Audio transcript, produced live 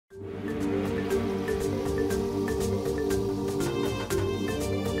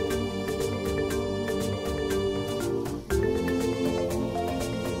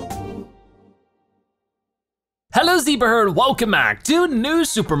Zebra Herd, welcome back to New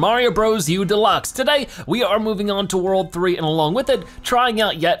Super Mario Bros. U Deluxe. Today, we are moving on to World 3 and along with it, trying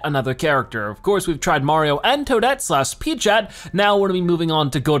out yet another character. Of course, we've tried Mario and Toadette / Peachette. Now we're gonna be moving on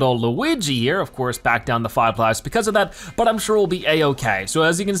to good old Luigi here. Of course, back down the 5 lives because of that, but I'm sure we'll be A-okay. So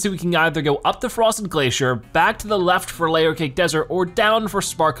as you can see, we can either go up the Frosted Glacier, back to the left for Layer Cake Desert, or down for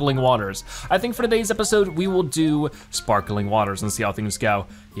Sparkling Waters. I think for today's episode, we will do Sparkling Waters and see how things go.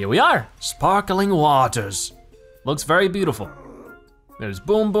 Here we are, Sparkling Waters. Looks very beautiful. There's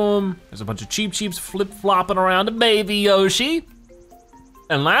Boom Boom. There's a bunch of Cheep Cheeps flip-flopping around a baby Yoshi.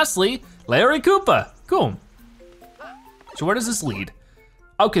 And lastly, Larry Koopa. Cool. So where does this lead?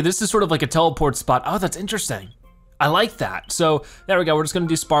 Okay, this is sort of like a teleport spot. Oh, that's interesting. I like that. So there we go, we're just gonna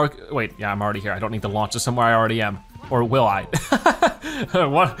do wait, yeah, I'm already here. I don't need to launch to somewhere I already am. Or will I?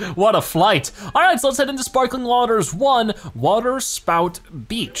 what a flight. All right, so let's head into Sparkling Waters 1, Water Spout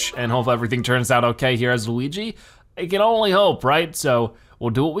Beach. And hope everything turns out okay here as Luigi. I can only hope, right? So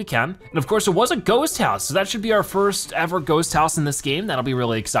we'll do what we can. And of course, it was a ghost house, so that should be our first ever ghost house in this game. That'll be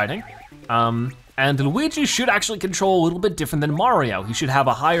really exciting. And Luigi should actually control a little bit different than Mario. He should have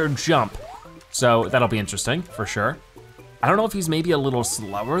a higher jump. So that'll be interesting, for sure. I don't know if he's maybe a little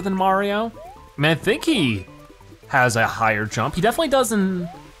slower than Mario. I mean, I think he has a higher jump. He definitely does in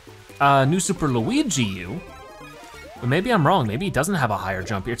New Super Luigi U. But maybe I'm wrong, maybe he doesn't have a higher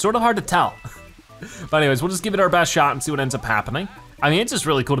jump here. It's sort of hard to tell. But anyways, we'll just give it our best shot and see what ends up happening. I mean, it's just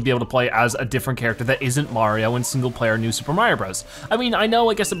really cool to be able to play as a different character that isn't Mario in single player New Super Mario Bros. I mean, I know,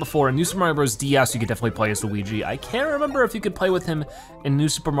 like I said before, in New Super Mario Bros. DS, you could definitely play as Luigi. I can't remember if you could play with him in New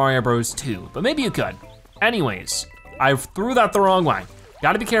Super Mario Bros. 2, but maybe you could. Anyways, I threw that the wrong way.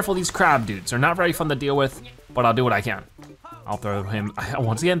 Gotta be careful, these crab dudes are not very fun to deal with, but I'll do what I can. I'll throw him,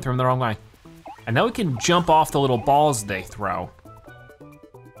 once again, threw him the wrong way. And now we can jump off the little balls they throw.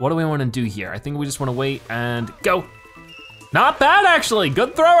 What do we wanna do here? I think we just wanna wait and go. Not bad, actually,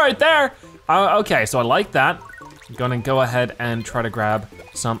 good throw right there. Okay, so I like that. I'm gonna go ahead and try to grab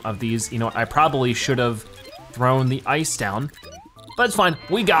some of these. You know what, I probably should have thrown the ice down, but it's fine,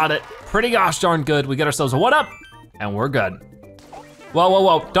 we got it. Pretty gosh darn good. We get ourselves a 1-up, and we're good. Whoa, whoa,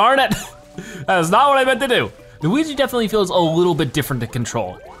 whoa, darn it. That is not what I meant to do. Luigi definitely feels a little bit different to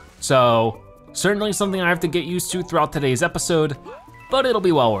control. So, certainly something I have to get used to throughout today's episode, but it'll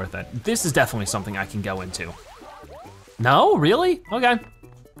be well worth it. This is definitely something I can go into. No, really? Okay,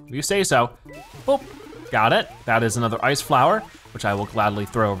 you say so. Boop, got it. That is another ice flower, which I will gladly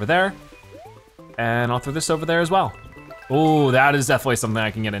throw over there. And I'll throw this over there as well. Oh, that is definitely something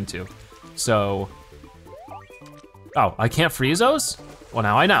I can get into. So, oh, I can't freeze those? Well,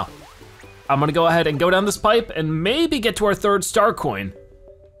 now I know. I'm gonna go ahead and go down this pipe and maybe get to our 3rd star coin.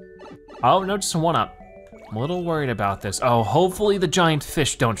 Oh, no, just a 1-up. I'm a little worried about this. Oh, hopefully the giant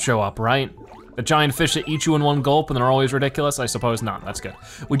fish don't show up, right? The giant fish that eat you in one gulp and they're always ridiculous? I suppose not, that's good.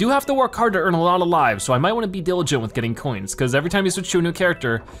 We do have to work hard to earn a lot of lives, so I might wanna be diligent with getting coins, because every time you switch to a new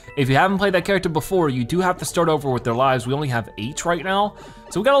character, if you haven't played that character before, you do have to start over with their lives. We only have 8 right now,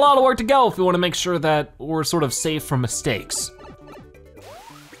 so we got a lot of work to go if we wanna make sure that we're sort of safe from mistakes.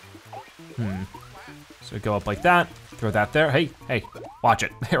 So go up like that, throw that there. Hey, hey, watch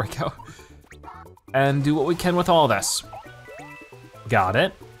it, there we go. And do what we can with all this. Got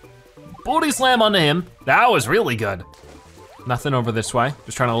it. Booty slam onto him. That was really good. Nothing over this way.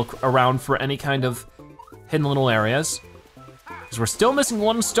 Just trying to look around for any kind of hidden little areas. Because we're still missing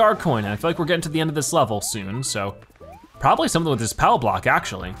 1 star coin, and I feel like we're getting to the end of this level soon, so probably something with this PAL block,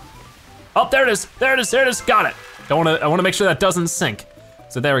 actually. Oh, there it is, there it is, there it is, got it. I wanna make sure that doesn't sink.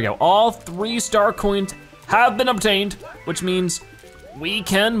 So there we go, all 3 star coins have been obtained, which means we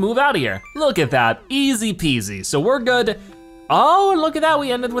can move out of here. Look at that, easy peasy, so we're good. Oh, and look at that,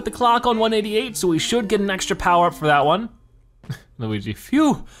 we ended with the clock on 188, so we should get an extra power up for that one. Luigi,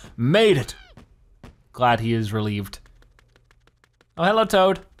 phew, made it. Glad he is relieved. Oh, hello,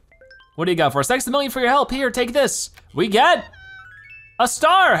 Toad. What do you got for us? Thanks a million for your help. Here, take this. We get a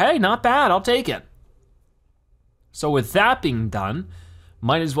star. Hey, not bad, I'll take it. So with that being done,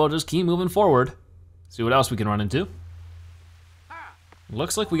 might as well just keep moving forward. See what else we can run into.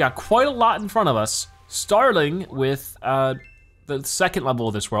 Looks like we got quite a lot in front of us, starting with the 2nd level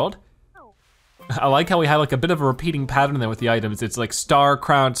of this world. I like how we have like a bit of a repeating pattern there with the items. It's like star,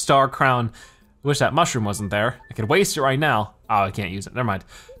 crown, star, crown. I wish that mushroom wasn't there. I could waste it right now. Oh, I can't use it, never mind.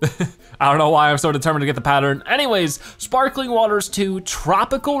 I don't know why I'm so determined to get the pattern. Anyways, Sparkling Waters 2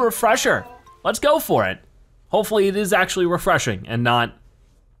 Tropical Refresher. Let's go for it. Hopefully it is actually refreshing and not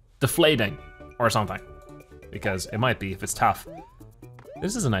deflating or something, because it might be if it's tough.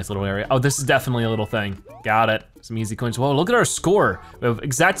 This is a nice little area. Oh, this is definitely a little thing. Got it, some easy coins. Whoa, look at our score. We have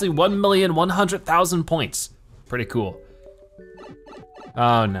exactly 1,100,000 points. Pretty cool.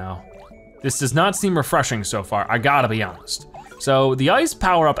 Oh no. This does not seem refreshing so far, I gotta be honest. So the ice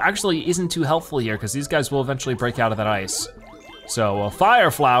power-up actually isn't too helpful here because these guys will eventually break out of that ice. So a fire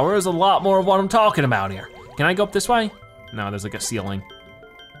flower is a lot more of what I'm talking about here. Can I go up this way? No, there's like a ceiling.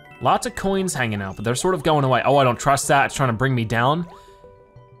 Lots of coins hanging out, but they're sort of going away. Oh, I don't trust that, it's trying to bring me down.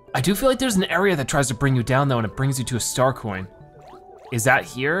 I do feel like there's an area that tries to bring you down though, and it brings you to a star coin. Is that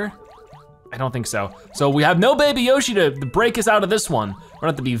here? I don't think so. So we have no Baby Yoshi to break us out of this one. We're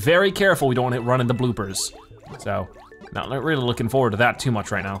gonna have to be very careful we don't run into bloopers. So, not really looking forward to that too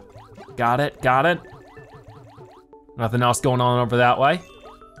much right now. Got it, got it. Nothing else going on over that way.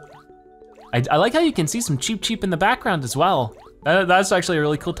 I like how you can see some Cheep Cheep in the background as well. That's actually a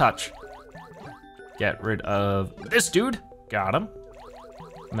really cool touch. Get rid of this dude. Got him.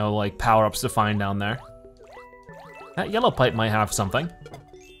 No like power-ups to find down there. That yellow pipe might have something.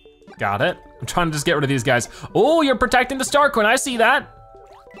 Got it. I'm trying to just get rid of these guys. Oh, you're protecting the star coin, I see that.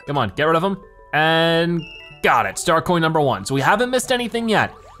 Come on, get rid of them. And got it, star coin number 1. So we haven't missed anything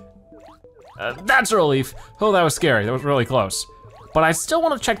yet. That's a relief. Oh, that was scary, that was really close. But I still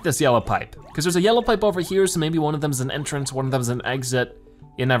wanna check this yellow pipe, because there's a yellow pipe over here, so maybe one of them's an entrance, one of them's an exit.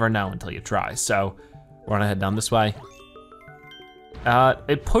 You never know until you try, so we're gonna head down this way.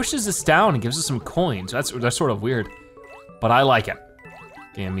 It pushes us down and gives us some coins. That's sort of weird, but I like it.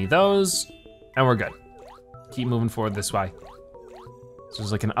 Give me those, and we're good. Keep moving forward this way. So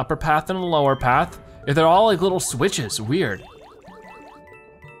there's like an upper path and a lower path. They're all like little switches, weird.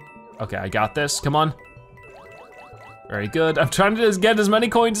 Okay, I got this, come on. Very good, I'm trying to just get as many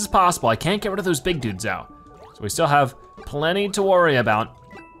coins as possible. I can't get rid of those big dudes out. So we still have plenty to worry about.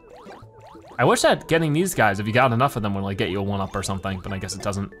 I wish that getting these guys, if you got enough of them, would like get you a 1-up or something, but I guess it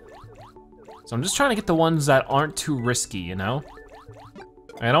doesn't. So I'm just trying to get the ones that aren't too risky, you know?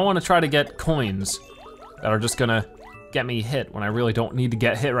 I don't want to try to get coins that are just gonna get me hit when I really don't need to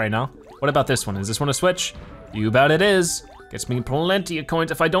get hit right now. What about this one? Is this one a switch? You bet it is. Gets me plenty of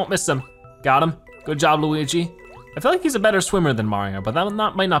coins if I don't miss them. Got him. Good job, Luigi. I feel like he's a better swimmer than Mario, but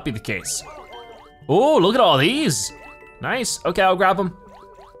that might not be the case. Oh, look at all these. Nice, okay, I'll grab them.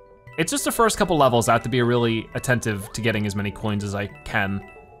 It's just the first couple levels, I have to be really attentive to getting as many coins as I can.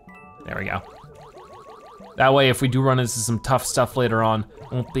 There we go. That way, if we do run into some tough stuff later on,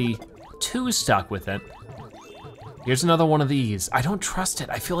 I won't be too stuck with it. Here's another one of these. I don't trust it.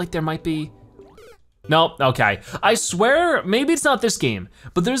 I feel like there might be. Nope, okay. I swear, maybe it's not this game,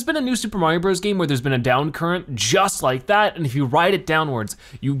 but there's been a new Super Mario Bros. Game where there's been a down current just like that, and if you ride it downwards,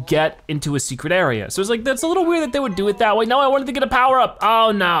 you get into a secret area. So it's like, that's a little weird that they would do it that way. No, I wanted to get a power up.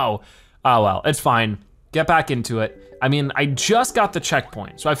 Oh no. Oh well, it's fine. Get back into it. I mean, I just got the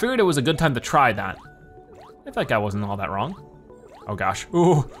checkpoint, so I figured it was a good time to try that. I feel like I wasn't all that wrong. Oh gosh,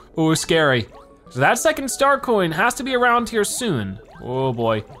 ooh, scary. So that second star coin has to be around here soon. Oh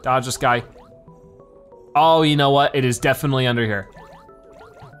boy, dodge this guy. Oh, you know what? It is definitely under here.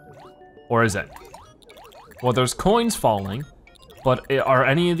 Or is it? Well, there's coins falling, but are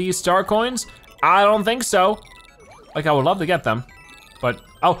any of these star coins? I don't think so. Like, I would love to get them, but,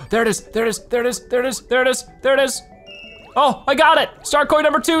 oh, there it is, there it is, there it is, there it is, there it is, there it is. Oh, I got it! Star coin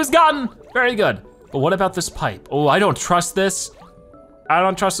number 2 is gotten! Very good. But what about this pipe? Oh, I don't trust this. I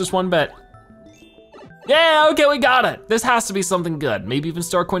don't trust this one bit. Yeah, okay, we got it. This has to be something good. Maybe even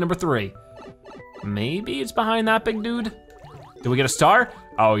star coin number 3. Maybe it's behind that big dude. Do we get a star?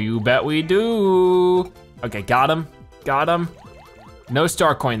 Oh, you bet we do. Okay, got him, got him. No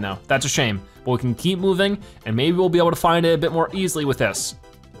star coin though, that's a shame. But we can keep moving and maybe we'll be able to find it a bit more easily with this.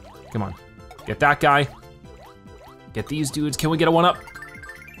 Come on, get that guy. Get these dudes, can we get a 1-up?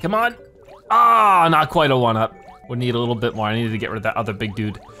 Come on. Ah, not quite a 1-up. Would need a little bit more, I needed to get rid of that other big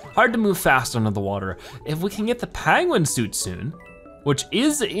dude. Hard to move fast under the water. If we can get the penguin suit soon, which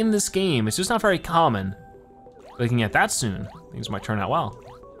is in this game, it's just not very common. If we can get that soon, things might turn out well.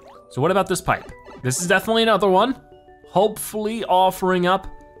 So what about this pipe? This is definitely another one. Hopefully offering up.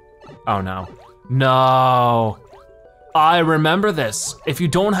 Oh no, no. I remember this. If you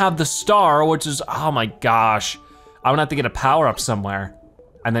don't have the star, which is, oh my gosh, I'm gonna have to get a power up somewhere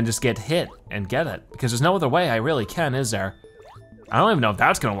and then just get hit and get it because there's no other way I really can, is there? I don't even know if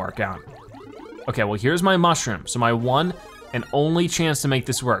that's gonna work out. Okay, well here's my mushroom. So my one and only chance to make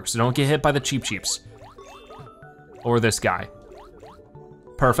this work, so don't get hit by the Cheep Cheeps. Or this guy.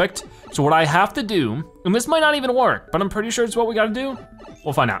 Perfect. So what I have to do, and this might not even work, but I'm pretty sure it's what we gotta do.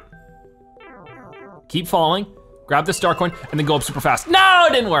 We'll find out. Keep falling, grab the star coin, and then go up super fast. No,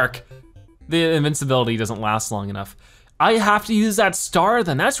 it didn't work. The invincibility doesn't last long enough. I have to use that star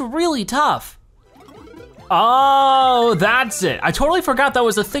then, that's really tough. Oh, that's it. I totally forgot that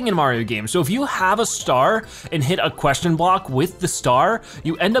was a thing in Mario games. So if you have a star and hit a question block with the star,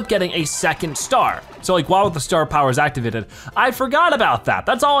 you end up getting a second star. So like while the star power is activated, I forgot about that.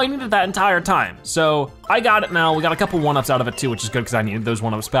 That's all I needed that entire time. So I got it now. We got a couple 1-ups out of it too, which is good because I needed those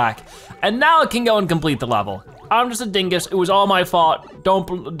 1-ups back. And now it can go and complete the level. I'm just a dingus. It was all my fault.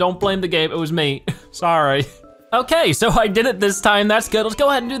 Don't blame the game. It was me. Sorry. Okay, so I did it this time, that's good. Let's go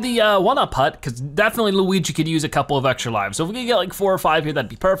ahead and do the 1-up hut, because definitely Luigi could use a couple of extra lives. So if we could get like 4 or 5 here, that'd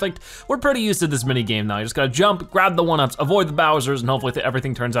be perfect. We're pretty used to this mini game now. You just gotta jump, grab the 1-ups, avoid the Bowsers, and hopefully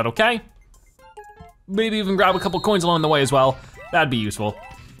everything turns out okay. Maybe even grab a couple coins along the way as well. That'd be useful.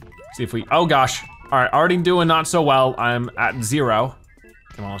 See if we, oh gosh. All right, already doing not so well. I'm at 0.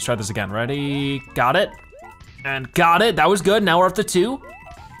 Come on, let's try this again. Ready, got it. And got it, that was good. Now we're up to 2.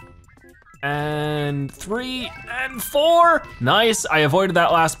 And 3 and 4. Nice, I avoided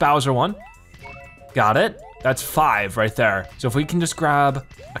that last Bowser one. Got it, that's 5 right there. So if we can just grab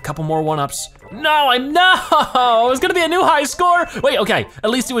a couple more 1-ups. No, it was gonna be a new high score. Wait, okay,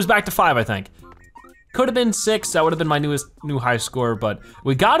 at least it was back to 5, I think. Could have been 6, that would have been my new high score, but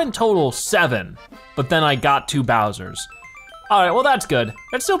we got in total 7, but then I got 2 Bowsers. All right, well that's good.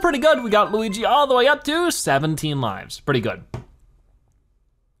 That's still pretty good. We got Luigi all the way up to 17 lives, pretty good.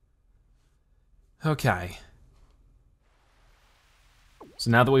 Okay. So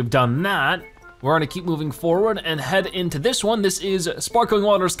now that we've done that, we're gonna keep moving forward and head into this one. This is Sparkling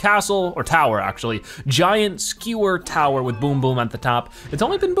Waters Castle, or Tower actually. Giant skewer tower with Boom Boom at the top. It's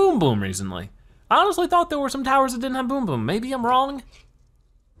only been Boom Boom recently. I honestly thought there were some towers that didn't have Boom Boom. Maybe I'm wrong.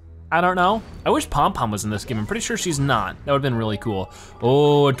 I don't know. I wish Pom Pom was in this game. I'm pretty sure she's not. That would've been really cool.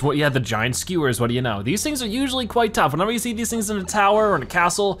 Oh, yeah, the giant skewers, what do you know? These things are usually quite tough. Whenever you see these things in a tower or in a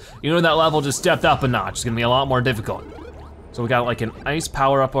castle, you know that level just stepped up a notch. It's gonna be a lot more difficult. So we got like an ice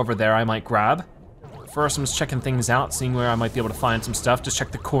power up over there I might grab. First, I'm just checking things out, seeing where I might be able to find some stuff. Just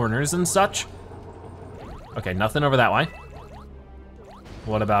check the corners and such. Okay, nothing over that way.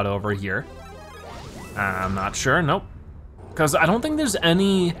 What about over here? I'm not sure, nope. Because I don't think there's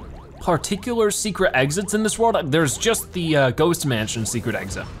any particular secret exits in this world. There's just the Ghost Mansion secret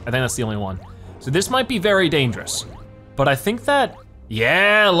exit. I think that's the only one. So this might be very dangerous, but I think that,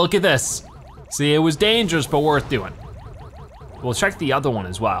 yeah, look at this. See, it was dangerous, but worth doing. We'll check the other one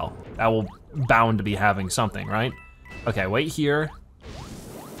as well. That will bound to be having something, right? Okay, wait here.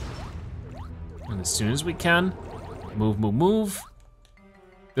 And as soon as we can, move, move, move.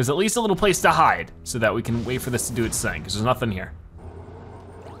 There's at least a little place to hide so that we can wait for this to do its thing, because there's nothing here.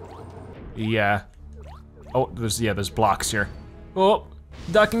 Yeah. Oh, there's blocks here. Oh,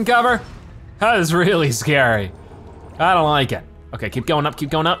 duck and cover. That is really scary. I don't like it. Okay, keep going up, keep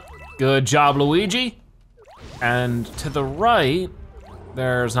going up. Good job, Luigi. And to the right,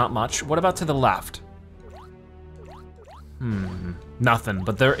 there's not much. What about to the left? Nothing,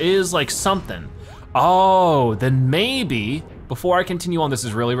 but there is like something. Oh, then maybe, before I continue on, this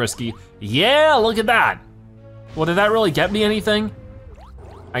is really risky. Yeah, look at that. Well, did that really get me anything?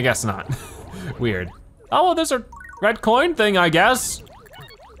 I guess not. Weird. Oh, well, there's a red coin thing, I guess.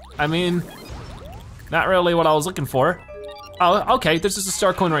 I mean, not really what I was looking for. Oh, okay, this is a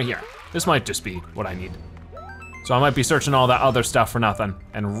star coin right here. This might just be what I need. So I might be searching all that other stuff for nothing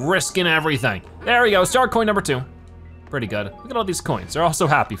and risking everything. There we go, star coin number 2. Pretty good. Look at all these coins, they're all so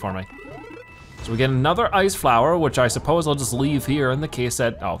happy for me. So we get another ice flower, which I suppose I'll just leave here in the case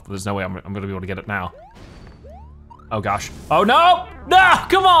that, oh, there's no way I'm gonna be able to get it now. Oh gosh. Oh no! No,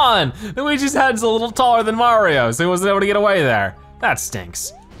 come on! Luigi's head's a little taller than Mario's, so he wasn't able to get away there. That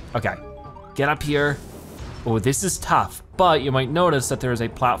stinks. Okay, get up here. Oh, this is tough, but you might notice that there is a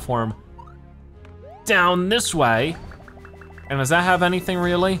platform down this way. And does that have anything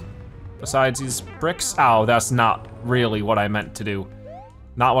really? Besides these bricks? Oh, that's not really what I meant to do.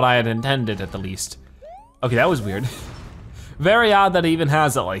 Not what I had intended at the least. Okay, that was weird. Very odd that it even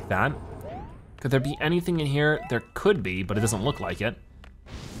has it like that. Could there be anything in here? There could be, but it doesn't look like it.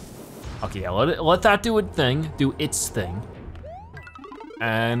 Okay, yeah, let that do its thing.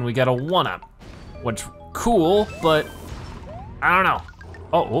 And we got a 1-up, which cool, but I don't know.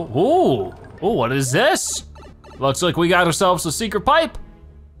 Oh, what is this? Looks like we got ourselves a secret pipe.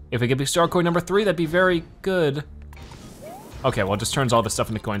 If it could be star coin number 3, that'd be very good. Okay, well, it just turns all this stuff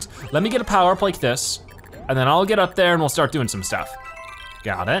into coins. Let me get a power up like this, and then I'll get up there and we'll start doing some stuff.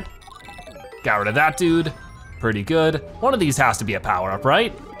 Got it. Got rid of that dude. Pretty good. One of these has to be a power up,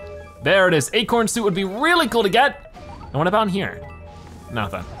 right? There it is. Acorn suit would be really cool to get. And what about in here?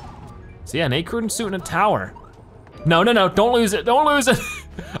 Nothing. So yeah, an acorn suit in a tower. No, don't lose it, don't lose it.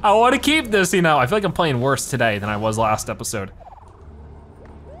 I wanna keep this, you know. I feel like I'm playing worse today than I was last episode.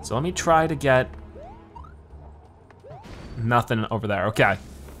 So let me try to get Nothing over there, okay.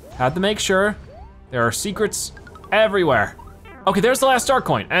 Had to make sure. There are secrets everywhere. Okay, there's the last star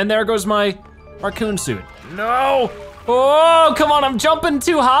coin, and there goes my raccoon suit. No! Oh, come on, I'm jumping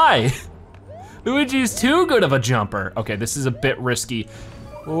too high. Luigi's too good of a jumper. Okay, this is a bit risky.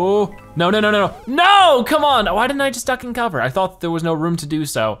 Oh, no, no, no, no, no, come on. Why didn't I just duck and cover? I thought there was no room to do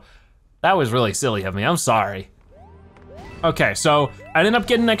so. That was really silly of me, I'm sorry. Okay, so I ended up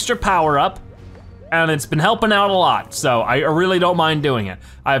getting extra power up, and it's been helping out a lot, so I really don't mind doing it.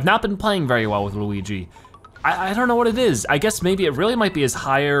 I have not been playing very well with Luigi. I don't know what it is. I guess maybe it really might be his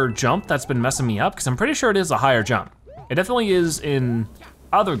higher jump that's been messing me up, because I'm pretty sure it is a higher jump. It definitely is in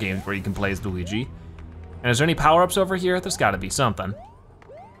other games where you can play as Luigi. And is there any power-ups over here? There's gotta be something.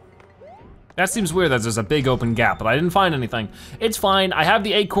 That seems weird that there's a big open gap, but I didn't find anything. It's fine, I have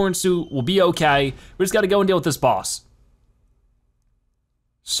the acorn suit, we'll be okay. We just gotta go and deal with this boss.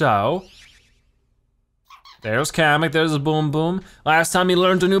 So, there's Kamek, there's Boom Boom. Last time he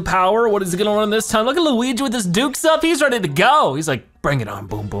learned a new power, what is he gonna learn this time? Look at Luigi with his dukes up, he's ready to go. He's like, bring it on,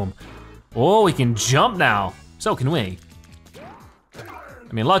 Boom Boom. Oh, we can jump now. So can we.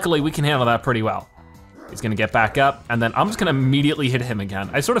 I mean, luckily we can handle that pretty well. He's gonna get back up, and then I'm just gonna immediately hit him again.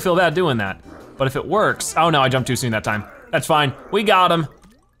 I sort of feel bad doing that, but if it works, oh no, I jumped too soon that time. That's fine, we got him.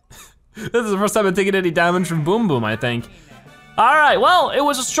 This is the first time I've taken any damage from Boom Boom, I think. All right, well, it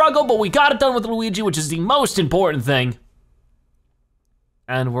was a struggle, but we got it done with Luigi, which is the most important thing.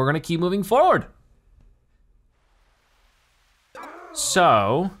 And we're gonna keep moving forward.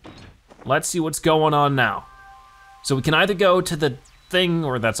 So, let's see what's going on now. So we can either go to the thing,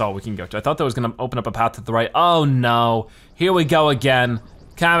 or that's all we can go to. I thought that was gonna open up a path to the right. Oh no, here we go again.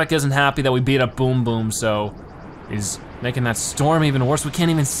 Kamek isn't happy that we beat up Boom Boom, so he's making that storm even worse. We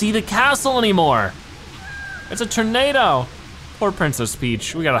can't even see the castle anymore. It's a tornado. Poor Princess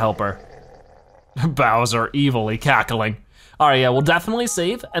Peach, we gotta help her. Bowser evilly cackling. All right, yeah, we'll definitely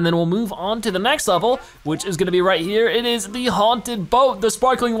save, and then we'll move on to the next level, which is gonna be right here. It is the haunted boat, the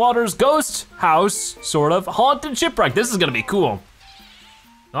Sparkling Waters ghost house, sort of, haunted shipwreck. This is gonna be cool.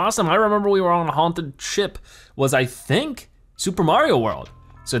 Awesome, I remember we were on a haunted ship, was I think Super Mario World.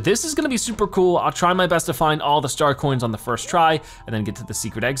 So this is gonna be super cool. I'll try my best to find all the star coins on the first try, and then get to the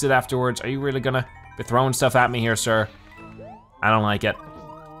secret exit afterwards. Are you really gonna be throwing stuff at me here, sir? I don't like it.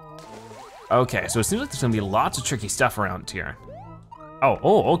 Okay, so it seems like there's gonna be lots of tricky stuff around here.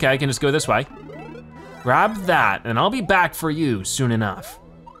 Oh, okay, I can just go this way. Grab that, and I'll be back for you soon enough.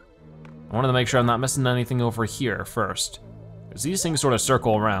 I wanted to make sure I'm not missing anything over here first, because these things sort of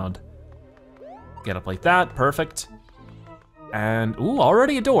circle around. Get up like that, perfect. And, ooh,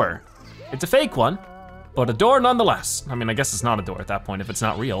 already a door. It's a fake one, but a door nonetheless. I mean, I guess it's not a door at that point if it's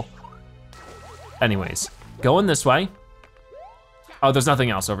not real. Anyways, going this way. Oh, there's nothing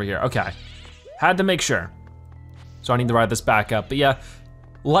else over here, okay. Had to make sure. So I need to ride this back up, but yeah,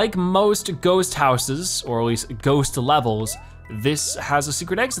 like most ghost houses, or at least ghost levels, this has a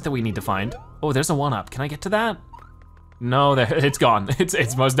secret exit that we need to find. Oh, there's a 1-up, can I get to that? No, it's gone,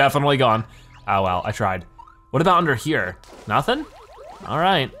 it's most definitely gone. Oh well, I tried. What about under here? Nothing? All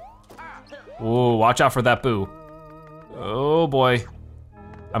right. Ooh, watch out for that boo. Oh boy.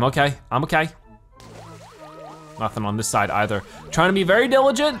 I'm okay, I'm okay. Nothing on this side either. Trying to be very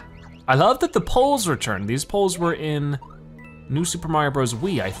diligent. I love that the poles returned. These poles were in New Super Mario Bros.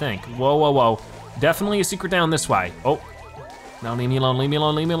 Wii, I think. Whoa, whoa, whoa. Definitely a secret down this way. Oh, no, leave me alone, leave me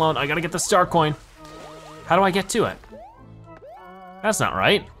alone, leave me alone. I gotta get the star coin. How do I get to it? That's not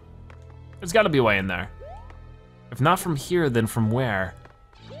right. There's gotta be a way in there. If not from here, then from where?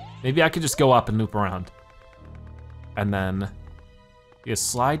 Maybe I could just go up and loop around. And then you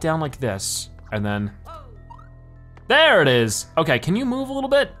slide down like this, and then, there it is. Okay, can you move a little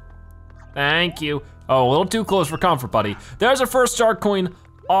bit? Thank you. Oh, a little too close for comfort, buddy. There's our first star coin,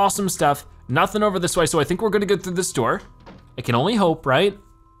 awesome stuff. Nothing over this way, so I think we're gonna go through this door. I can only hope, right?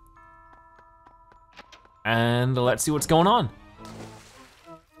 And let's see what's going on.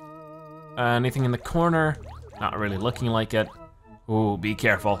 Anything in the corner? Not really looking like it. Ooh, be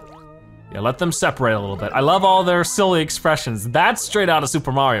careful. Yeah, let them separate a little bit. I love all their silly expressions. That's straight out of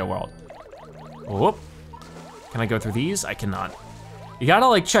Super Mario World. Whoop. Can I go through these? I cannot. You gotta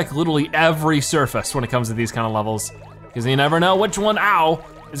like check literally every surface when it comes to these kind of levels, because you never know which one, ow,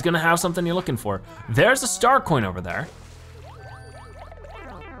 is gonna have something you're looking for. There's a star coin over there.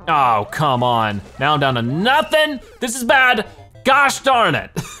 Oh, come on. Now I'm down to nothing. This is bad. Gosh darn it.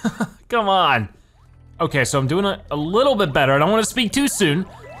 Come on. Okay, so I'm doing a little bit better. I don't wanna speak too soon.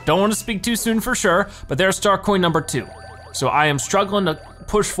 Don't wanna speak too soon for sure, but there's star coin number 2. So I am struggling to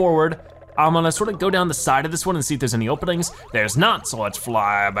push forward. I'm gonna sort of go down the side of this one and see if there's any openings. There's not, so let's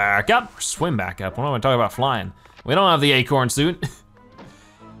fly back up, or swim back up. What am I talking about flying? We don't have the acorn suit.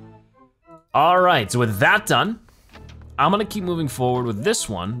 All right, so with that done, I'm gonna keep moving forward with this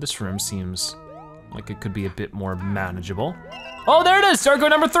one. This room seems like it could be a bit more manageable. Oh, there it is, start going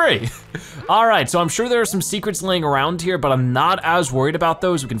number 3. All right, so I'm sure there are some secrets laying around here, but I'm not as worried about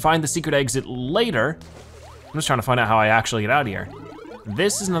those. We can find the secret exit later. I'm just trying to find out how I actually get out of here.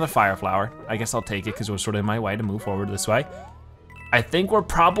 This is another fire flower. I guess I'll take it because it was sort of in my way to move forward this way. I think we're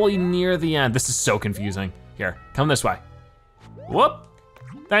probably near the end. This is so confusing. Here, come this way. Whoop,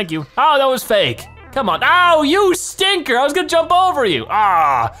 thank you. Oh, that was fake. Come on, ow, you stinker. I was gonna jump over you.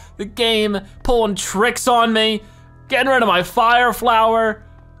 Ah, the game pulling tricks on me. Getting rid of my fire flower.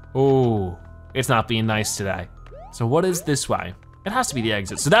 Ooh, it's not being nice today. So what is this way? It has to be the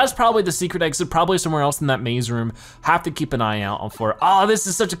exit. So that's probably the secret exit, probably somewhere else in that maze room. Have to keep an eye out for it. Oh, this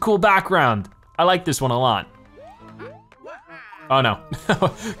is such a cool background. I like this one a lot. Oh no,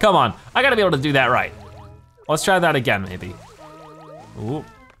 come on. I gotta be able to do that right. Let's try that again, maybe. Ooh.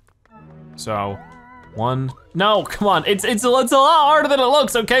 So, 1, no, come on. It's a lot harder than it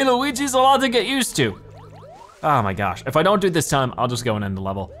looks, okay? Luigi's a lot to get used to. Oh my gosh, if I don't do it this time, I'll just go and end the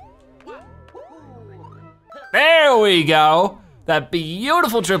level. There we go. That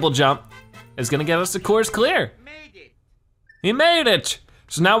beautiful triple jump is gonna get us the course clear. He made it.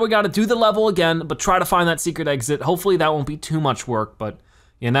 So now we gotta do the level again, but try to find that secret exit. Hopefully that won't be too much work, but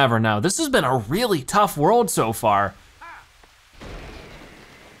you never know. This has been a really tough world so far.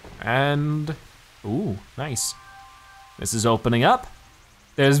 And, ooh, nice. This is opening up.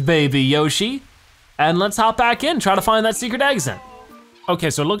 There's baby Yoshi. And let's hop back in, try to find that secret exit. Okay,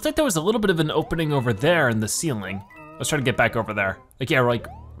 so it looked like there was a little bit of an opening over there in the ceiling. Let's try to get back over there. Like, yeah, like,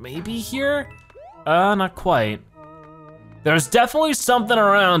 maybe here? Not quite. There's definitely something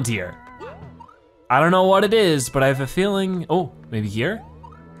around here. I don't know what it is, but I have a feeling, oh, maybe here?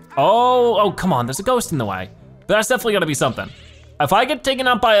 Oh, come on, there's a ghost in the way. But that's definitely gotta be something. If I get taken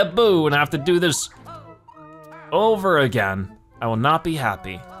out by a boo and I have to do this over again, I will not be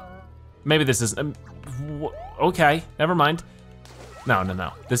happy. Maybe this is, okay, never mind.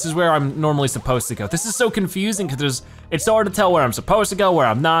 No. This is where I'm normally supposed to go. This is so confusing because it's so hard to tell where I'm supposed to go, where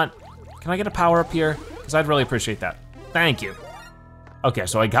I'm not. Can I get a power up here? Because I'd really appreciate that. Thank you. Okay,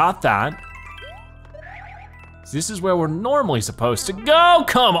 so I got that. So this is where we're normally supposed to go.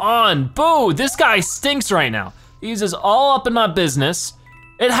 Come on, boo, this guy stinks right now. He's just all up in my business.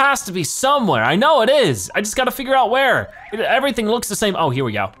 It has to be somewhere, I know it is. I just gotta figure out where. Everything looks the same. Oh, here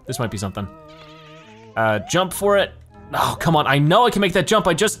we go. This might be something. Jump for it. Oh, come on, I know I can make that jump.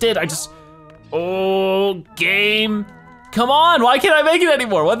 I just did, oh, game. Come on, why can't I make it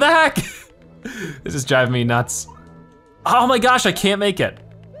anymore? What the heck? This is driving me nuts. Oh my gosh, I can't make it.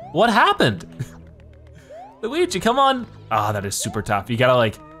 What happened? Luigi, come on. Oh, that is super tough. You gotta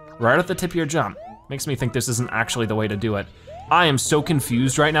like, right at the tip of your jump. Makes me think this isn't actually the way to do it. I am so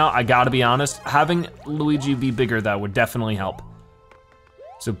confused right now, I gotta be honest. Having Luigi be bigger though would definitely help.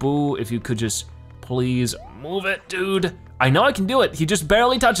 So Boo, if you could just please move it, dude. I know I can do it, he just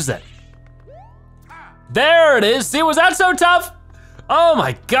barely touches it. There it is, see, was that so tough? Oh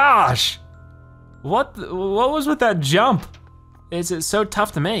my gosh. What was with that jump? It's so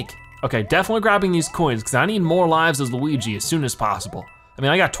tough to make. Okay, definitely grabbing these coins because I need more lives as Luigi as soon as possible. I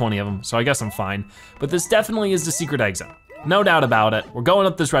mean, I got 20 of them, so I guess I'm fine. But this definitely is the secret exit. No doubt about it. We're going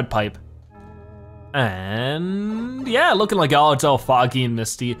up this red pipe. And yeah, looking like, oh, it's all foggy and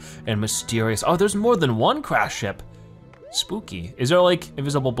misty and mysterious. Oh, there's more than one crash ship. Spooky. Is there like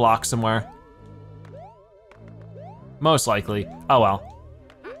invisible blocks somewhere? Most likely. Oh well.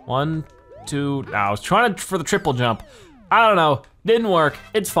 1, 2, I was trying for the triple jump. I don't know, didn't work,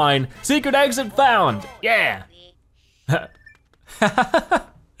 it's fine. Secret exit found, yeah.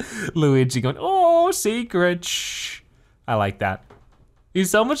 Luigi going, oh, secret, shh. I like that. He's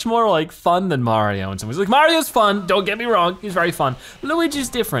so much more like fun than Mario in some ways. Like Mario's fun, don't get me wrong, he's very fun. Luigi's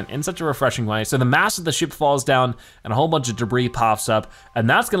different in such a refreshing way. So the mast of the ship falls down and a whole bunch of debris pops up and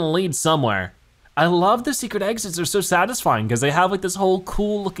that's gonna lead somewhere. I love the secret exits, they're so satisfying because they have like this whole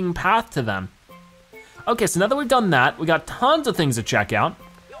cool looking path to them. Okay, so now that we've done that, we got tons of things to check out.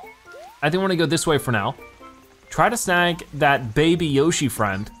 I think we're gonna go this way for now. Try to snag that baby Yoshi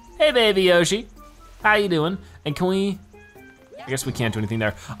friend. Hey baby Yoshi, how you doing? And can we, I guess we can't do anything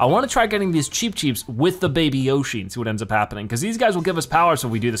there. I wanna try getting these Cheep Cheeps with the baby Yoshi and see what ends up happening, because these guys will give us power so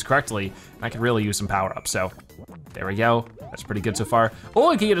if we do this correctly, and I could really use some power up, so there we go. That's pretty good so far. Oh,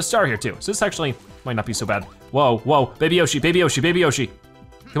 we can get a star here too, so this actually might not be so bad. Whoa, whoa, baby Yoshi, baby Yoshi, baby Yoshi.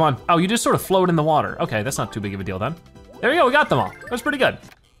 Come on, oh, you just sort of float in the water. Okay, that's not too big of a deal then. There we go, we got them all. That's pretty good.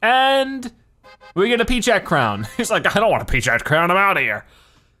 And we get a Peach Hat crown. He's like, I don't want a Peach Hat crown, I'm out of here.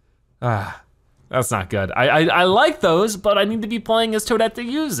 That's not good. I like those, but I need to be playing as Toadette to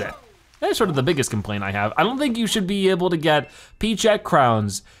use it. That's sort of the biggest complaint I have. I don't think you should be able to get Peachette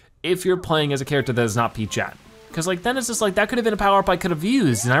crowns if you're playing as a character that is not Peachette. Cause like then it's just like, that could have been a power up I could have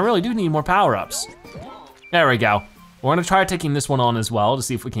used, and I really do need more power ups. There we go. We're gonna try taking this one on as well to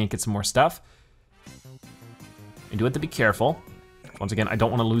see if we can't get some more stuff. And do have to be careful. Once again, I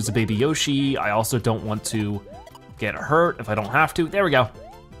don't wanna lose the baby Yoshi. I also don't want to get hurt if I don't have to. There we go.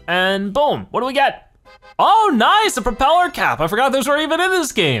 And boom, what do we get? Oh, nice, a propeller cap. I forgot those were even in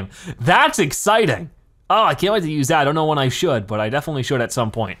this game. That's exciting. Oh, I can't wait to use that. I don't know when I should, but I definitely should at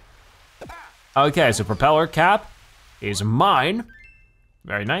some point. Okay, so propeller cap is mine.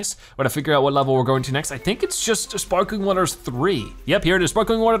 Very nice. We're gonna figure out what level we're going to next. I think it's just Sparkling Waters 3. Yep, here it is,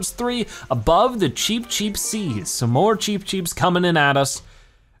 Sparkling Waters 3, above the Cheep Cheep Seas. Some more Cheep Cheeps coming in at us.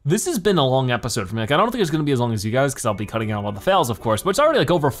 This has been a long episode for me. Like, I don't think it's gonna be as long as you guys, because I'll be cutting out all the fails, of course, but it's already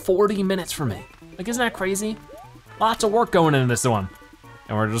like over 40 minutes for me. Like, isn't that crazy? Lots of work going into this one.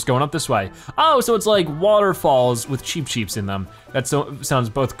 And we're just going up this way. Oh, so it's like waterfalls with Cheep Cheeps in them. That sounds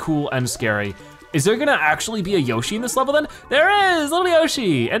both cool and scary. Is there gonna actually be a Yoshi in this level then? There is, little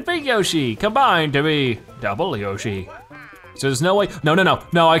Yoshi and big Yoshi combined to be double Yoshi. So there's no way,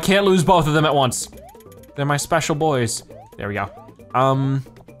 no, I can't lose both of them at once. They're my special boys. There we go.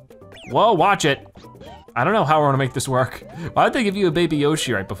 Whoa, watch it. I don't know how we're gonna make this work. Why'd they give you a baby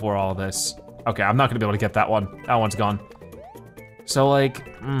Yoshi right before all this? Okay, I'm not gonna be able to get that one. That one's gone. So like,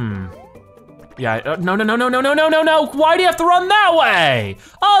 yeah, no. Why do you have to run that way?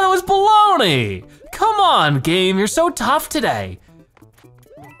 Oh, that was baloney. Come on, game, you're so tough today.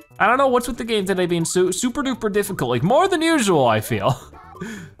 I don't know what's with the game today being so super duper difficult, like more than usual, I feel.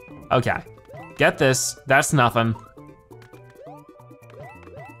 Okay, get this, that's nothing.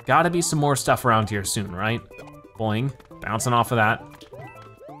 Gotta be some more stuff around here soon, right? Boing, bouncing off of that.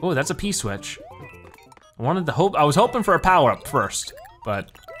 Oh, that's a P-switch. I was hoping for a power up first,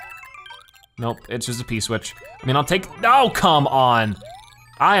 but nope, it's just a P-switch. I mean, I'll take, oh, come on.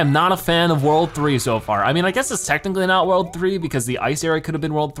 I am not a fan of World 3 so far. I mean, I guess it's technically not World 3 because the ice area could have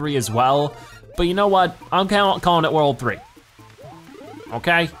been World 3 as well, but you know what? I'm calling it World 3.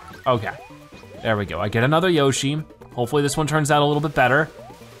 Okay, okay. There we go, I get another Yoshi. Hopefully this one turns out a little bit better.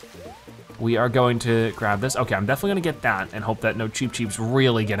 We are going to grab this. Okay, I'm definitely gonna get that and hope that no Cheep Cheeps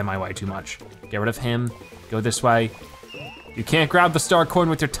really get in my way too much. Get rid of him, go this way. You can't grab the star coin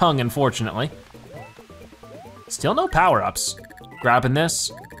with your tongue, unfortunately. Still no power-ups. Grabbing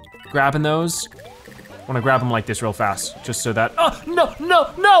this, grabbing those. I wanna grab them like this real fast, just so that, oh, no!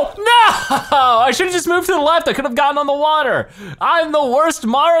 I should've just moved to the left, I could've gotten on the water. I'm the worst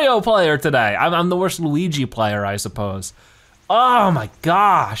Mario player today. I'm the worst Luigi player, I suppose. Oh my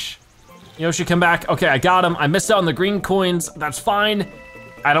gosh. Yoshi, come back. Okay, I got him. I missed out on the green coins. That's fine.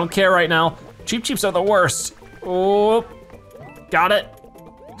 I don't care right now. Cheep Cheeps are the worst. Oh, got it.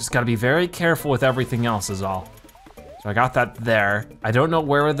 Just gotta be very careful with everything else is all. So I got that there. I don't know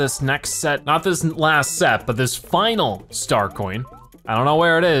where this next set, not this last set, but this final star coin. I don't know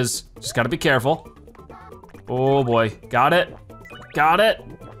where it is. Just gotta be careful. Oh boy, got it. Got it.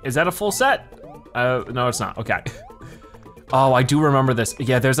 Is that a full set? No, it's not, okay. Oh, I do remember this.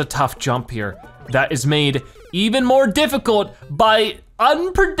 Yeah, there's a tough jump here that is made even more difficult by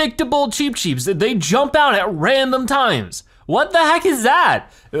unpredictable Cheep Cheeps. They jump out at random times. What the heck is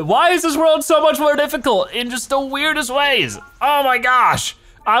that? Why is this world so much more difficult in just the weirdest ways? Oh my gosh.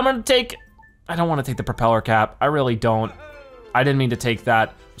 I don't wanna take the propeller cap. I really don't. I didn't mean to take that.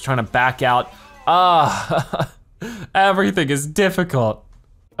 I was trying to back out. Everything is difficult.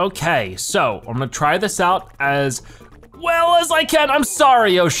 Okay, so I'm gonna try this out as well as I can. I'm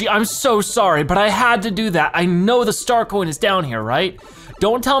sorry, Yoshi, I'm so sorry, but I had to do that. I know the star coin is down here, right?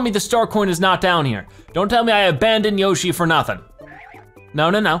 Don't tell me the star coin is not down here. Don't tell me I abandoned Yoshi for nothing.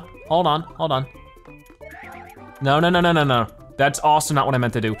 No, hold on. No. That's also not what I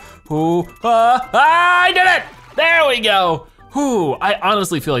meant to do. I did it! There we go. I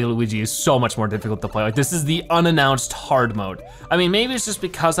honestly feel like Luigi is so much more difficult to play. Like, this is the unannounced hard mode. I mean, maybe it's just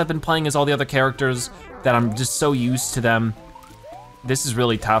because I've been playing as all the other characters that I'm just so used to them. This is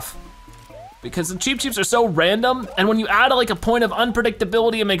really tough because the Cheep Cheeps are so random, and when you add like a point of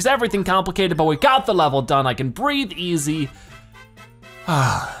unpredictability, it makes everything complicated, but we got the level done. I can breathe easy.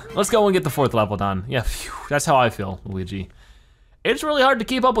 Let's go and get the 4th level done. Yeah, phew, that's how I feel, Luigi. It's really hard to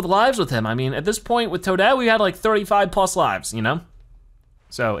keep up with lives with him. I mean, at this point with Toadette, we had like 35 plus lives, you know?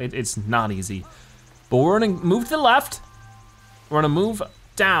 So it's not easy. But we're gonna move to the left. We're gonna move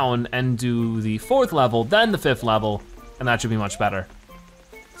down and do the 4th level, then the 5th level, and that should be much better.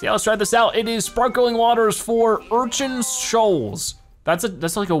 So yeah, let's try this out. It is Sparkling Waters for Urchin Shoals.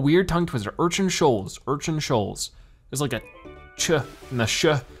 That's like a weird tongue twister. Urchin shoals, urchin shoals. There's like a ch and a sh.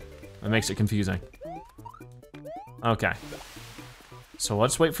 That makes it confusing. Okay. So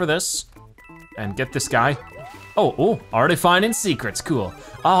let's wait for this and get this guy. Oh, already finding secrets, cool.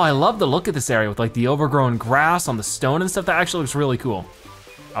 Oh, I love the look of this area with like the overgrown grass on the stone and stuff. That actually looks really cool.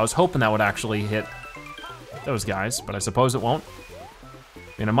 I was hoping that would actually hit those guys, but I suppose it won't. I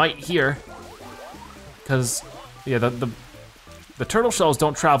mean, it might here, because yeah, the turtle shells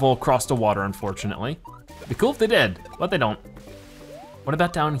don't travel across the water, unfortunately. It'd be cool if they did, but they don't. What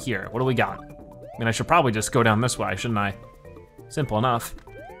about down here? What do we got? I mean, I should probably just go down this way, shouldn't I? Simple enough.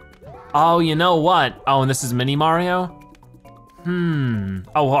 Oh, you know what? Oh, and this is Mini Mario?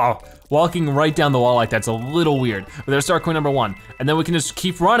 Oh, wow. Walking right down the wall like that's a little weird. But there's star coin number 1. And then we can just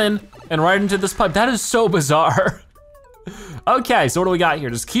keep running and right into this pipe. That is so bizarre. Okay, so what do we got here?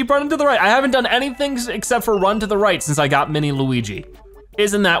 Just keep running to the right. I haven't done anything except for run to the right since I got Mini Luigi.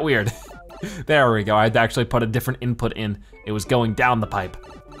 Isn't that weird? There we go, I had to actually put a different input in. It was going down the pipe.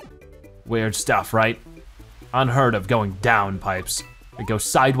 Weird stuff, right? Unheard of going down pipes. We go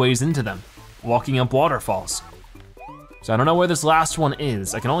sideways into them, walking up waterfalls. So I don't know where this last one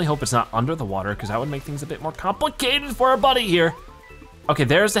is. I can only hope it's not under the water because that would make things a bit more complicated for our buddy here. Okay,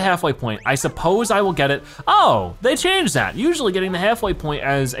 there's the halfway point. I suppose I will get it. Oh, they changed that. Usually getting the halfway point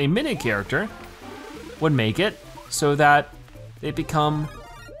as a mini character would make it so that they become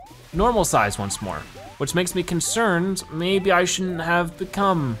normal size once more, which makes me concerned maybe I shouldn't have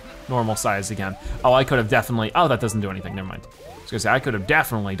become normal size again. Oh, I could have definitely, oh, that doesn't do anything, never mind. I was gonna say, I could have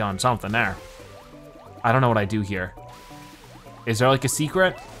definitely done something there. I don't know what I do here. Is there like a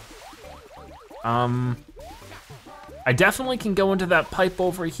secret? I definitely can go into that pipe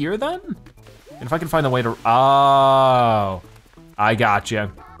over here then? And if I can find the way to, oh, I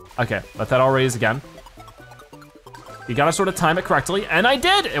gotcha. Okay, let that all raise again. You gotta sort of time it correctly, and I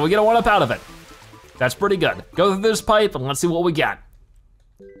did, and we get a 1-up out of it. That's pretty good. Go through this pipe and let's see what we get.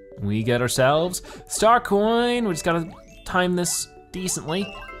 We get ourselves star coin. We just gotta time this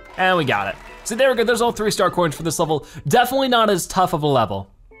decently, and we got it. So there we go, there's all 3 star coins for this level. Definitely not as tough of a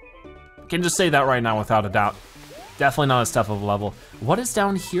level. Can just say that right now without a doubt. Definitely not as tough of a level. What is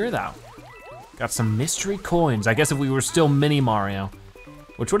down here though? Got some mystery coins. I guess if we were still Mini Mario,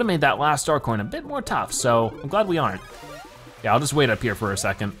 which would have made that last star coin a bit more tough, so I'm glad we aren't. Yeah, I'll just wait up here for a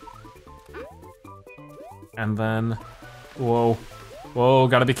second. And then, whoa,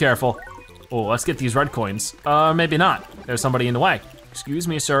 gotta be careful. Oh, let's get these red coins. Maybe not. There's somebody in the way. Excuse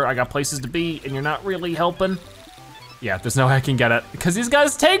me, sir, I got places to be and you're not really helping. Yeah, there's no way I can get it because these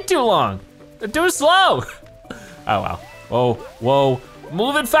guys take too long. They're too slow. Oh well, whoa.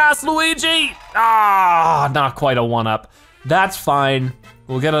 Move it fast, Luigi. Ah, not quite a 1-up. That's fine.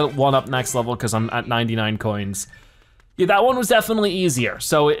 We'll get a 1-up next level because I'm at 99 coins. Yeah, that one was definitely easier,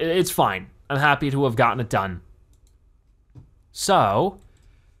 so it's fine. I'm happy to have gotten it done. So,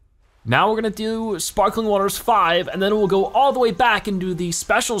 now we're gonna do Sparkling Waters 5, and then we'll go all the way back and do the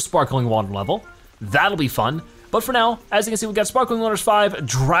special Sparkling Water level. That'll be fun. But for now, as you can see, we got Sparkling Waters 5,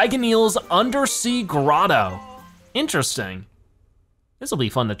 Dragon Eel's Undersea Grotto. Interesting. This'll be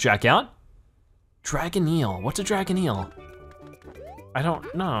fun to check out. Dragon Eel, what's a Dragon Eel? I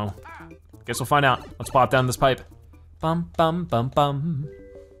don't know. Guess we'll find out. Let's pop down this pipe. Bum, bum, bum, bum.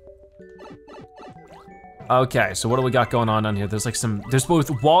 Okay, so what do we got going on here? There's like there's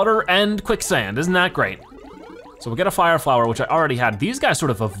both water and quicksand, isn't that great? So we'll get a fire flower, which I already had. These guys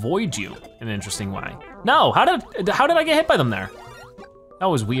sort of avoid you in an interesting way. No, how did I get hit by them there? That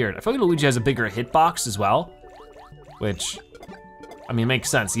was weird. I feel like Luigi has a bigger hitbox as well, which, I mean, makes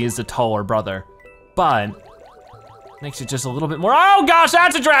sense. He is the taller brother, but makes it just a little bit more, oh gosh,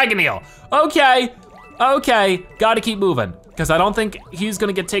 that's a Dragon Eel. Okay, gotta keep moving, because I don't think he's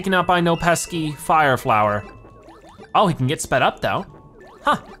gonna get taken out by no pesky fire flower. Oh, he can get sped up though.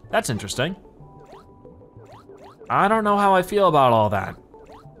 Huh, that's interesting. I don't know how I feel about all that.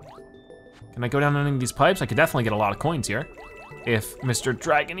 Can I go down any of these pipes? I could definitely get a lot of coins here. If Mr.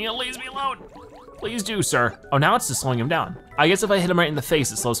 Dragon Eel leaves me alone. Please do, sir. Oh, now it's just slowing him down. I guess if I hit him right in the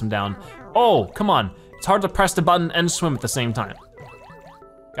face, it slows him down. Oh, come on. It's hard to press the button and swim at the same time.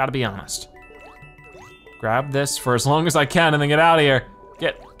 Gotta be honest. Grab this for as long as I can and then get out of here.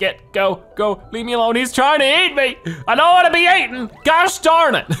 Go, leave me alone. He's trying to eat me. I don't wanna be eaten. Gosh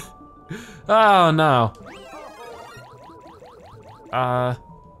darn it. Oh no.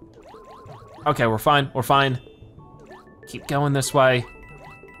 Okay, we're fine. Keep going this way.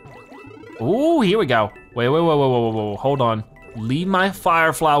 Ooh, here we go. Wait, hold on. Leave my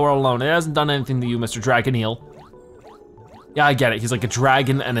fire flower alone. It hasn't done anything to you, Mr. Dragon Eel. Yeah, I get it. He's like a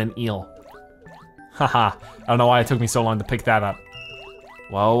dragon and an eel. Haha, I don't know why it took me so long to pick that up.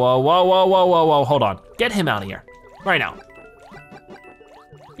 Whoa, whoa, whoa, whoa, whoa, whoa, whoa, hold on. Get him out of here, right now.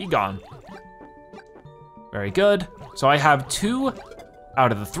 Be gone. Very good. So I have 2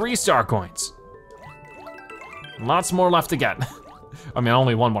 out of the 3 star coins. Lots more left to get. I mean,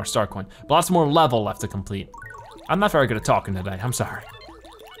 only 1 more star coin, but lots more level left to complete. I'm not very good at talking today, I'm sorry.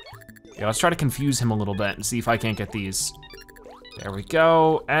 Yeah, let's try to confuse him a little bit and see if I can't get these. There we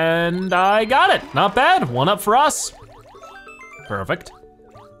go, and I got it. Not bad, 1 up for us. Perfect.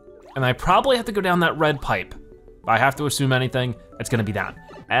 And I probably have to go down that red pipe. If I have to assume anything, it's gonna be that.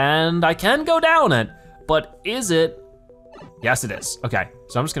 And I can go down it, but is it? Yes, it is. Okay,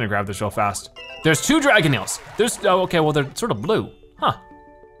 so I'm just gonna grab this real fast. There's 2 dragon eels. Oh, okay, well, they're sort of blue. Huh,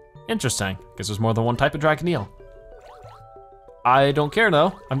 interesting. Guess there's more than 1 type of dragon eel. I don't care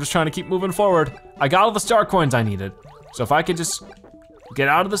though. I'm just trying to keep moving forward. I got all the star coins I needed. So if I could just get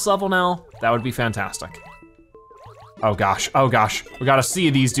out of this level now, that would be fantastic. Oh gosh, we got a sea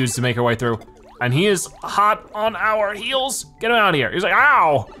of these dudes to make our way through. And he is hot on our heels. Get him out of here. He's like,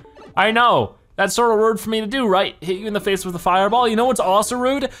 ow! I know, that's sort of rude for me to do, right? Hit you in the face with a fireball. You know what's also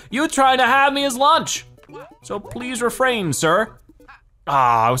rude? You trying to have me as lunch. So please refrain, sir.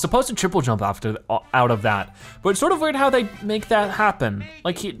 I was supposed to triple jump out of that, but it's sort of weird how they make that happen.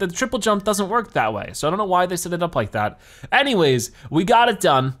 Like the triple jump doesn't work that way, so I don't know why they set it up like that. Anyways, we got it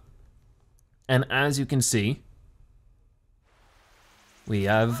done. And as you can see, we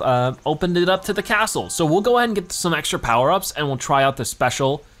have opened it up to the castle. So we'll go ahead and get some extra power-ups and we'll try out the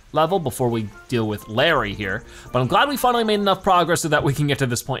special level before we deal with Larry here. But I'm glad we finally made enough progress so that we can get to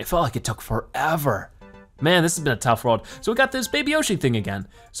this point. It felt like it took forever. Man, this has been a tough world. So we got this Baby Yoshi thing again.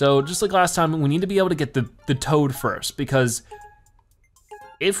 So just like last time, we need to be able to get the Toad first, because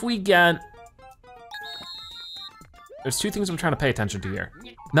if we get, there's 2 things I'm trying to pay attention to here.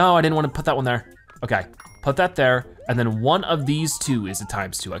 No, I didn't want to put that one there. Okay, put that there, and then one of these 2 is a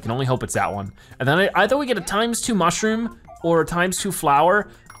 ×2. I can only hope it's that one. And then either we get a ×2 mushroom or a ×2 flower.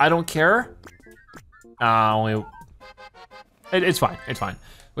 I don't care. It's fine, it's fine.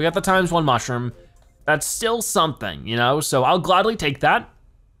 We got the ×1 mushroom. That's still something, you know? So I'll gladly take that.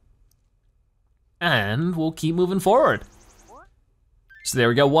 And we'll keep moving forward. So there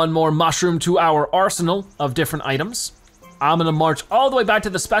we go, 1 more mushroom to our arsenal of different items. I'm gonna march all the way back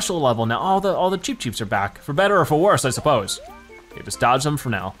to the special level now. All the Cheep Cheeps are back, for better or for worse, I suppose. Okay, just dodge them for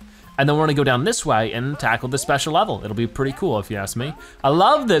now. And then we're gonna go down this way and tackle the special level. It'll be pretty cool if you ask me. I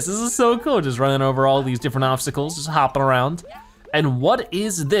love this is so cool, just running over all these different obstacles, just hopping around. And what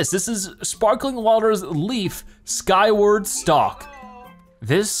is this? This is Sparkling Water's Leaf Skyward Stalk.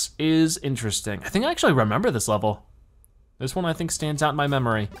 This is interesting. I think I actually remember this level. This one I think stands out in my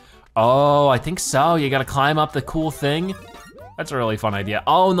memory. Oh, I think so. You gotta climb up the cool thing. That's a really fun idea.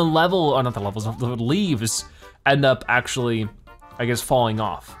 Oh, and the level, oh not the levels, the leaves end up actually, I guess, falling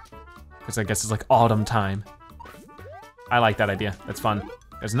off. Because I guess it's like autumn time. I like that idea, that's fun.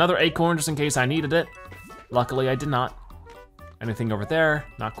 There's another acorn just in case I needed it. Luckily I did not. Anything over there?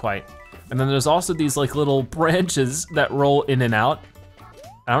 Not quite. And then there's also these like little branches that roll in and out.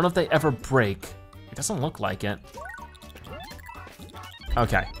 I don't know if they ever break. It doesn't look like it.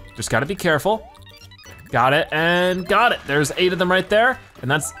 Okay, just gotta be careful. Got it, and got it. There's 8 of them right there,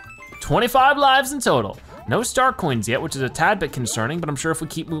 and that's 25 lives in total. No star coins yet, which is a tad bit concerning, but I'm sure if we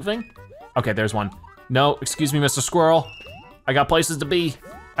keep moving. Okay, there's one. No, excuse me, Mr. Squirrel. I got places to be.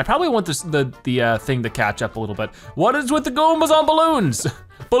 I probably want the thing to catch up a little bit. What is with the Goombas on balloons?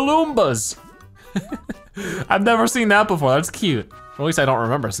 Balloombas. I've never seen that before, that's cute. Or at least I don't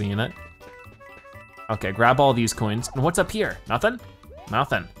remember seeing it. Okay, grab all these coins. And what's up here? Nothing?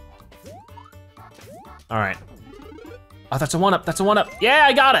 Nothing. All right. Oh, that's a 1-up, that's a 1-up. Yeah,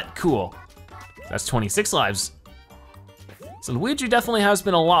 I got it, cool. That's 26 lives. So Luigi definitely has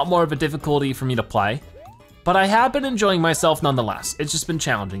been a lot more of a difficulty for me to play, but I have been enjoying myself nonetheless. It's just been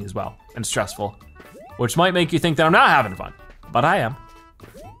challenging as well, and stressful, which might make you think that I'm not having fun, but I am.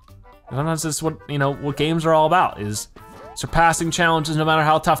 And sometimes this is what, you know, what games are all about, is surpassing challenges no matter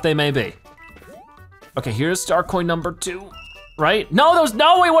how tough they may be. Okay, here's star coin number 2, right? No, there was,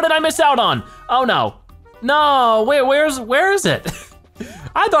 no, wait, what did I miss out on? Oh no. No, wait, where is it?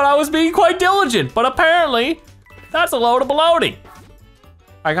 I thought I was being quite diligent, but apparently that's a load of baloney.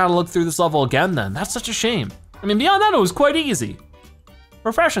 I gotta look through this level again then. That's such a shame. I mean, beyond that, it was quite easy.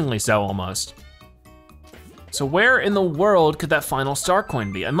 Refreshingly so, almost. So where in the world could that final star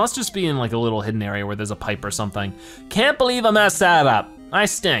coin be? It must just be in like a little hidden area where there's a pipe or something. Can't believe I messed that up. I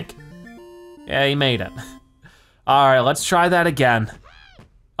stink. Yeah, he made it. All right, let's try that again.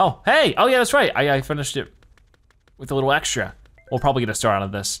 Oh, hey, oh yeah, that's right. I finished it with a little extra. We'll probably get a star out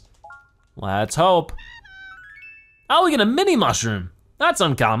of this. Let's hope. Oh, we get a mini mushroom. That's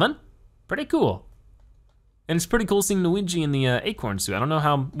uncommon. Pretty cool. And it's pretty cool seeing Luigi in the acorn suit. I don't know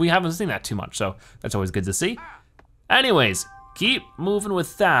how, we haven't seen that too much, so that's always good to see. Anyways, keep moving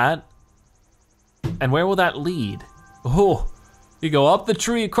with that. And where will that lead? Oh, you go up the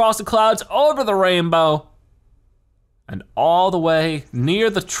tree, across the clouds, over the rainbow, and all the way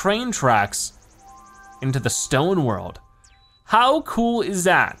near the train tracks into the stone world. How cool is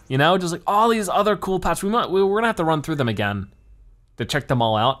that? You know, just like all these other cool paths. We're gonna have to run through them again to check them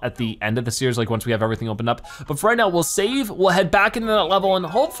all out at the end of the series, like once we have everything opened up. But for right now, we'll save, we'll head back into that level, and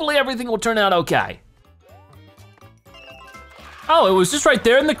hopefully everything will turn out okay. Oh, it was just right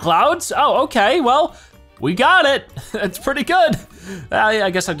there in the clouds? Oh, okay, well, we got it. That's pretty good.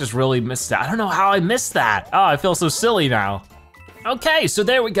 I guess I just really missed that. I don't know how I missed that. Oh, I feel so silly now. Okay, so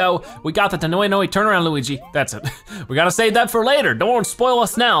there we go. We got that. No, turn around, Luigi. That's it. We gotta save that for later. Don't spoil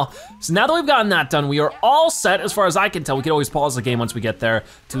us now. So now that we've gotten that done, we are all set as far as I can tell. We can always pause the game once we get there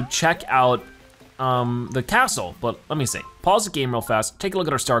to check out the castle. But let me see. Pause the game real fast, take a look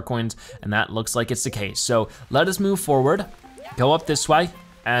at our star coins, and that looks like it's the case. So let us move forward, go up this way,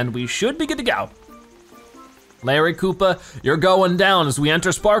 and we should be good to go. Larry Koopa, you're going down as we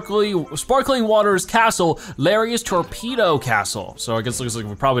enter Sparkling Waters Castle, Larry's Torpedo Castle. So I guess it looks like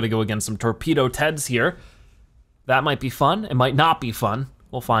we're probably gonna go against some Torpedo Teds here. That might be fun, it might not be fun.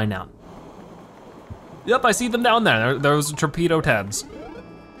 We'll find out. Yep, I see them down there. Those Torpedo Teds.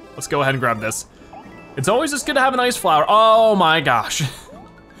 Let's go ahead and grab this. It's always just good to have an ice flower. Oh my gosh.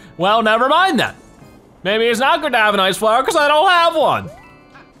 Well, never mind then. Maybe it's not good to have an ice flower because I don't have one.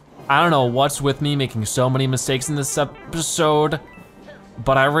 I don't know what's with me making so many mistakes in this episode,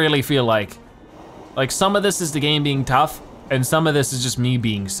 but I really feel like some of this is the game being tough and some of this is just me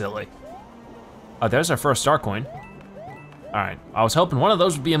being silly. Oh, there's our first star coin. All right, I was hoping one of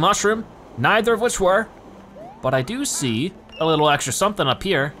those would be a mushroom, neither of which were, but I do see a little extra something up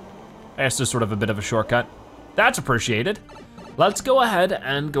here. It's just sort of a bit of a shortcut. That's appreciated. Let's go ahead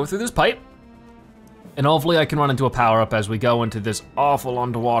and go through this pipe. And hopefully I can run into a power-up as we go into this awful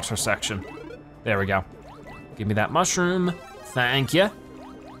underwater section. There we go. Give me that mushroom, thank you.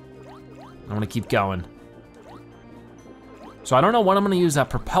 I'm gonna keep going. So I don't know when I'm gonna use that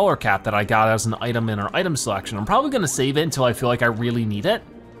propeller cap that I got as an item in our item selection. I'm probably gonna save it until I feel like I really need it.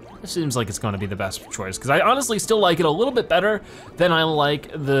 It seems like it's gonna be the best choice, because I honestly still like it a little bit better than I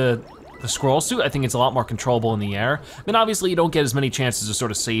like the squirrel suit. I think it's a lot more controllable in the air. I mean, obviously you don't get as many chances to sort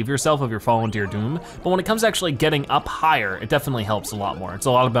of save yourself if you're falling to your doom, but when it comes to actually getting up higher, it definitely helps a lot more. It's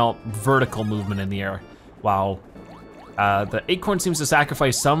a lot about vertical movement in the air, while the acorn seems to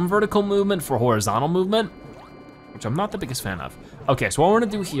sacrifice some vertical movement for horizontal movement, which I'm not the biggest fan of. Okay, so what we're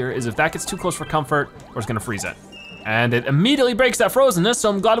gonna do here is if that gets too close for comfort, we're just gonna freeze it. And it immediately breaks that frozenness, so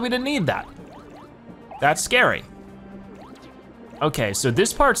I'm glad we didn't need that. That's scary. Okay, so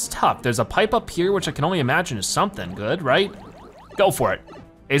this part's tough. There's a pipe up here, which I can only imagine is something good, right? Go for it.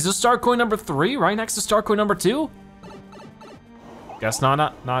 Is this star coin number 3 right next to star coin number 2? Guess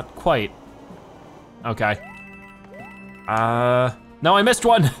not quite. Okay. No, I missed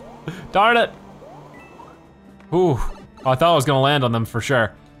one. Darn it. Ooh, I thought I was gonna land on them for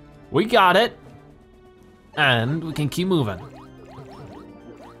sure. We got it, and we can keep moving.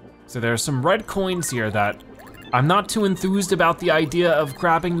 So there's some red coins here that I'm not too enthused about the idea of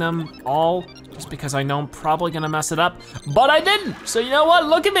grabbing them all, just because I know I'm probably gonna mess it up, but I didn't, so you know what,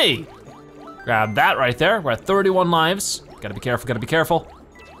 look at me. Grab that right there, we're at 31 lives. Gotta be careful, gotta be careful.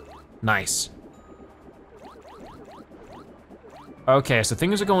 Nice. Okay, so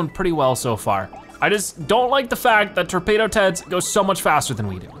things are going pretty well so far. I just don't like the fact that Torpedo Teds go so much faster than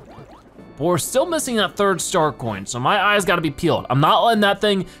we do. But we're still missing that 3rd star coin, so my eyes gotta be peeled. I'm not letting that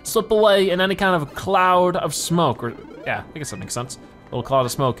thing slip away in any kind of cloud of smoke, or yeah, I guess that makes sense. A little cloud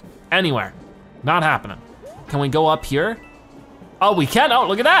of smoke anywhere. Not happening. Can we go up here? Oh, we can, oh,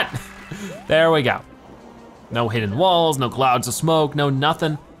 look at that. There we go. No hidden walls, no clouds of smoke, no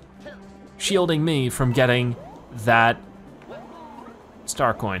nothing shielding me from getting that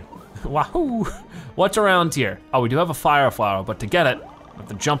star coin. Wahoo! What's around here? Oh, we do have a fire flower, but to get it, I have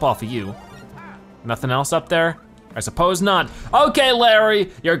to jump off of you. Nothing else up there? I suppose not. Okay,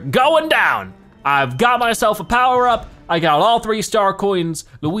 Larry, you're going down. I've got myself a power up. I got all 3 star coins.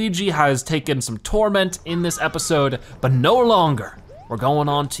 Luigi has taken some torment in this episode, but no longer. We're going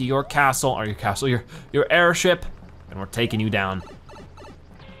on to your castle, or your airship, and we're taking you down.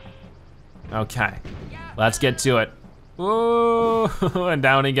 Okay, let's get to it. Whoa, and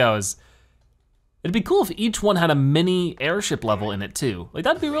down he goes. It'd be cool if each one had a mini airship level in it too. Like,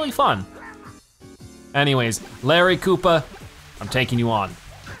 that'd be really fun. Anyways, Larry Koopa, I'm taking you on.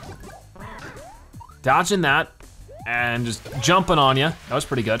 Dodging that. and just jumping on you. That was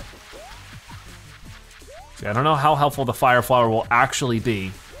pretty good. See, I don't know how helpful the fire flower will actually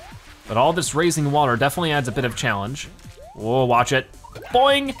be, but all this raising water definitely adds a bit of challenge. Whoa, watch it.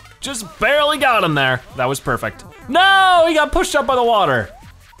 Boing, just barely got him there. That was perfect. No, he got pushed up by the water.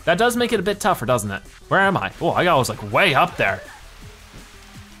 That does make it a bit tougher, doesn't it? Where am I? Oh, I was like way up there.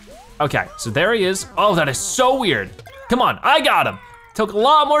 Okay, so there he is. Oh, that is so weird. Come on, I got him. Took a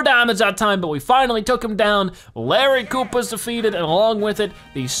lot more damage that time, but we finally took him down. Larry Koopa's defeated, and along with it,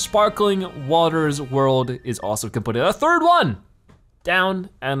 the Sparkling Waters world is also completed. A third one. Down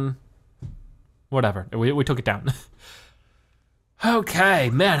and whatever, we took it down. Okay,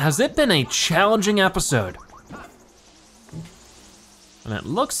 man, has it been a challenging episode? And it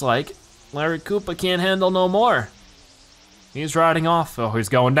looks like Larry Koopa can't handle no more. He's riding off. Oh, he's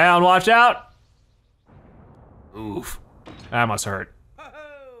going down, watch out. Oof, that must hurt.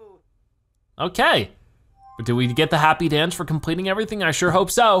 Okay, but do we get the happy dance for completing everything? I sure hope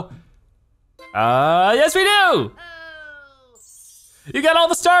so. Yes we do. You got all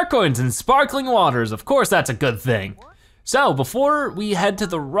the star coins and sparkling waters. Of course, that's a good thing. So before we head to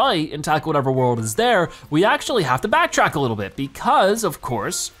the right and tackle whatever world is there, we actually have to backtrack a little bit because, of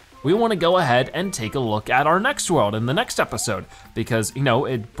course, we wanna go ahead and take a look at our next world in the next episode because, you know,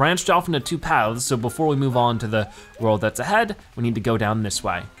 it branched off into two paths, so before we move on to the world that's ahead, we need to go down this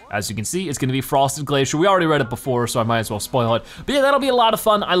way. As you can see, it's gonna be Frosted Glacier. We already read it before, so I might as well spoil it. But yeah, that'll be a lot of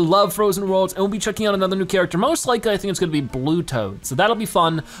fun. I love Frozen Worlds, and we'll be checking out another new character. Most likely, I think it's gonna be Blue Toad, so that'll be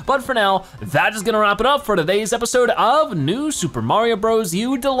fun. But for now, that is gonna wrap it up for today's episode of New Super Mario Bros.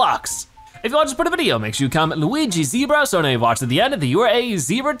 U Deluxe. If you watch this part of the video, make sure you comment Luigi Zebra, so now you've watched to the end of it, you are a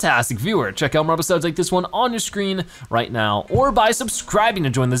Zebra-tastic viewer. Check out more episodes like this one on your screen right now, or by subscribing to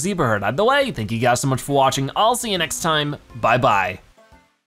join the Zebra Herd. Either way, thank you guys so much for watching. I'll see you next time, bye-bye.